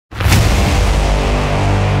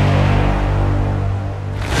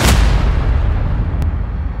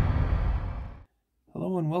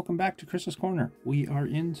welcome back to Kryze's Corner. We are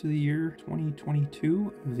into the year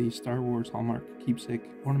 2022 of the Star Wars Hallmark Keepsake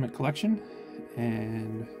Ornament Collection,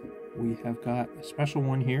 and we have got a special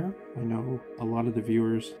one here. I know a lot of the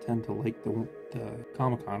viewers tend to like the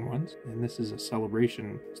Comic-Con ones, and this is a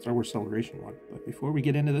celebration, Star Wars Celebration one. But before we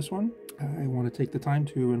get into this one, I want to take the time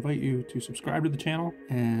to invite you to subscribe to the channel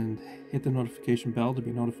and hit the notification bell to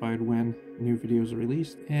be notified when new videos are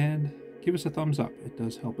released, and give us a thumbs up. It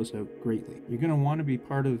does help us out greatly. You're going to want to be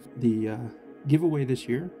part of the giveaway this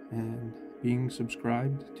year, and being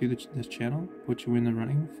subscribed to this channel puts you in the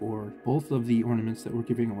running for both of the ornaments that we're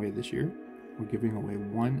giving away this year. We're giving away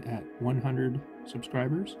one at 100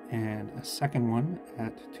 subscribers and a second one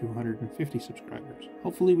at 250 subscribers.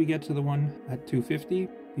 Hopefully we get to the one at 250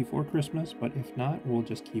 before Christmas, but if not, we'll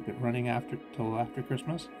just keep it running till after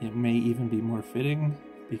Christmas. It may even be more fitting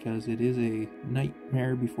because it is a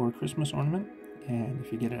Nightmare Before Christmas ornament, and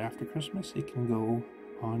if you get it after Christmas, it can go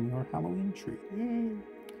on your Halloween tree. Yay!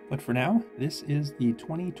 But for now, this is the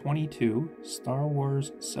 2022 Star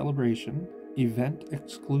Wars Celebration event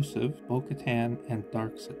exclusive Bo-Katan and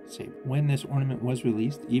Darksaber. When this ornament was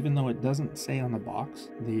released, even though it doesn't say on the box,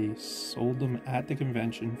 they sold them at the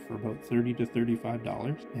convention for about $30 to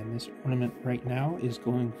 $35, and this ornament right now is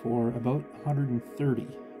going for about $130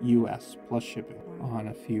 US plus shipping on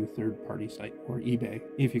a few third-party sites or eBay,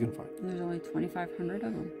 if you can find them. There's only 2,500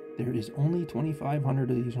 of them. There is only 2,500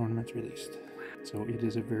 of these ornaments released, so it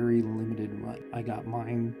is a very limited run. I got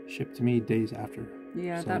mine shipped to me days after.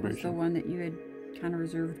 Yeah, that was the one that you had kind of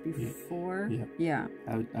reserved before. Yeah.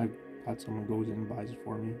 I've had someone goes in and buys it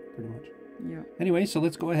for me, pretty much. Yeah. Anyway, so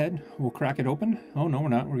let's go ahead. We'll crack it open. Oh, no, we're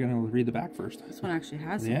not. We're going to read the back first. This one actually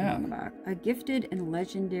has something on the back. A gifted and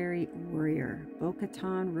legendary warrior,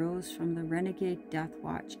 Bo-Katan rose from the renegade Death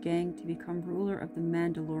Watch gang to become ruler of the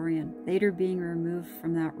Mandalorian, later being removed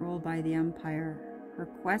from that role by the Empire. Her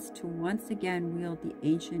quest to once again wield the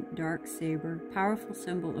ancient Darksaber, powerful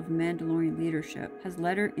symbol of Mandalorian leadership, has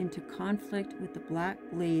led her into conflict with the Black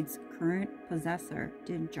Blade's current possessor,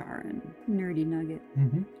 Djarin. Nerdy nugget.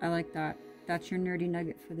 I like that. That's your nerdy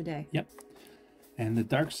nugget for the day. Yep. And the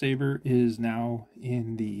Darksaber is now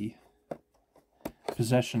in the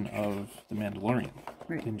possession of the Mandalorian,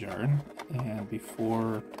 Djarin. And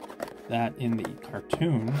before that, in the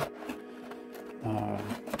cartoon,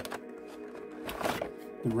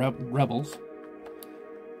 the Rebels.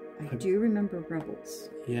 I do remember Rebels.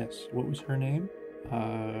 Yes. What was her name?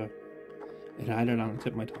 It had it on the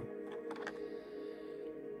tip of my tongue.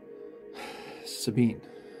 Sabine.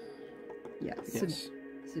 Yes.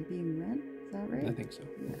 Sabine Wren? Is that right? I think so.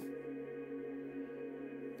 Yeah.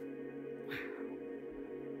 Wow.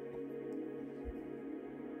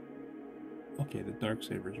 Okay, the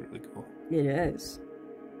Darksaber is really cool. It is.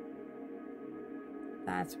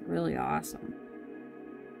 That's really awesome.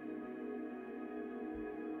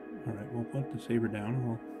 Alright, we'll put the saber down and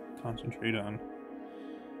we'll concentrate on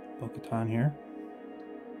Bo-Katan here.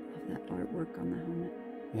 Love that artwork on the helmet.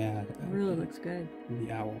 Yeah. It really looks good.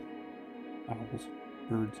 The owls,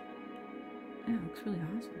 birds. Yeah, it looks really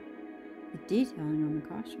awesome. The detailing on the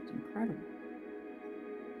costume is incredible.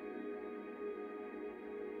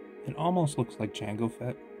 It almost looks like Jango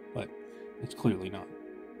Fett, but it's clearly not.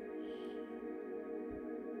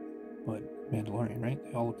 But Mandalorian, right?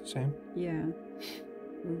 They all look the same? Yeah.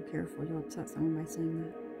 Be careful, you'll upset someone by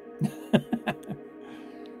saying that.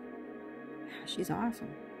 She's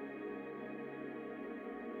awesome.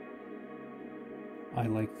 I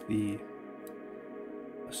like the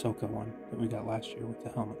Ahsoka one that we got last year with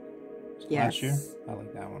the helmet. Last year? I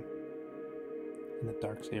like that one. And the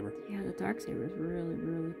Darksaber. Yeah, the Darksaber is really,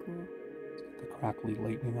 really cool. It's got the crackly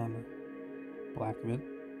lightning on the black of it.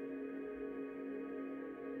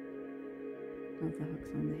 Love the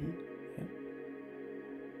hooks on the hand.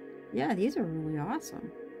 Yeah, these are really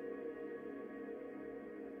awesome.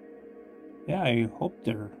 Yeah, I hope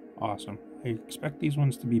they're awesome. I expect these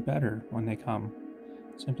ones to be better when they come,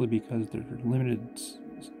 simply because they're limited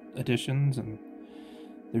editions and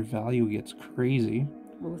their value gets crazy.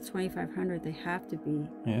 Well, with 2,500, they have to be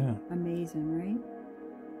amazing, right?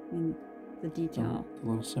 I mean, the detail. The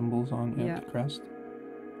little symbols on the crest.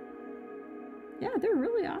 Yeah, they're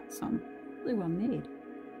really awesome. Really well made.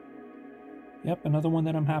 Yep, another one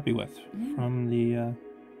that I'm happy with from the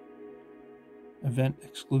event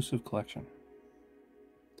exclusive collection.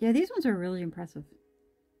 Yeah, these ones are really impressive.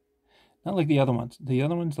 Not like the other ones. The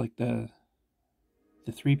other ones, like the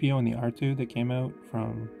 3PO and the R2 that came out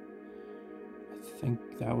from, I think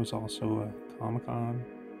that was also a Comic-Con.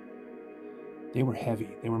 They were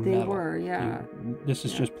heavy. They were metal. They were, yeah. This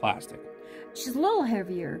is just plastic. She's a little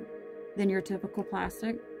heavier than your typical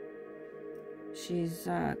plastic. She's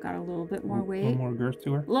got a little bit more A weight. little more girth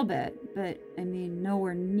to her. A little bit, but I mean,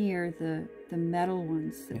 nowhere near the metal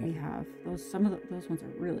ones that we have. Those ones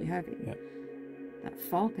are really heavy. Yeah. That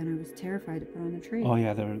falcon, I was terrified to put on the tree. Oh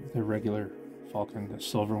yeah, the regular falcon, the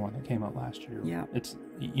silver one that came out last year. Yeah.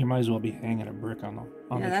 You might as well be hanging a brick on the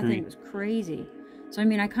tree. Yeah, that thing was crazy. So I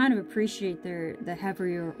mean, I kind of appreciate the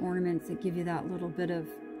heavier ornaments that give you that little bit of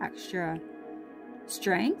extra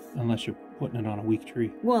strength. Unless you're putting it on a weak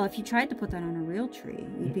tree. Well, if you tried to put that on a real tree,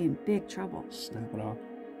 you'd be in big trouble. Snap it off.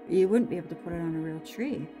 You wouldn't be able to put it on a real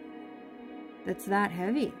tree. That's that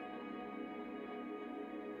heavy.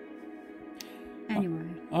 Anyway.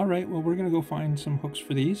 All right, well, we're going to go find some hooks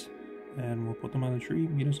for these, and we'll put them on the tree.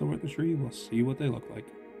 Meet us over at the tree. We'll see what they look like.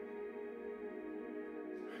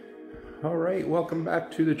 All right, welcome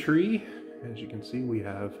back to the tree. As you can see, we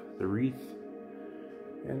have the wreath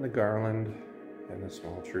and the garland and the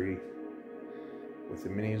small tree with the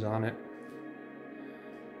minis on it.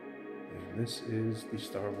 And this is the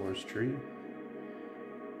Star Wars tree.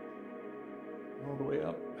 All the way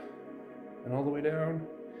up and all the way down.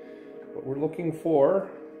 What we're looking for.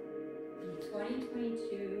 The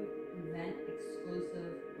 2022 event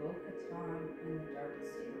exclusive Bo-Katan and the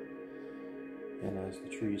Darksaber. And as the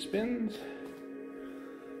tree spins,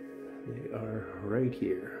 they are right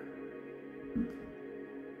here.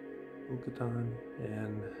 Bo-Katan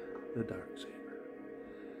and the Darksaber.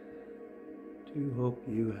 Do hope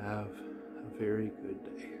you have a very good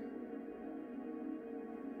day.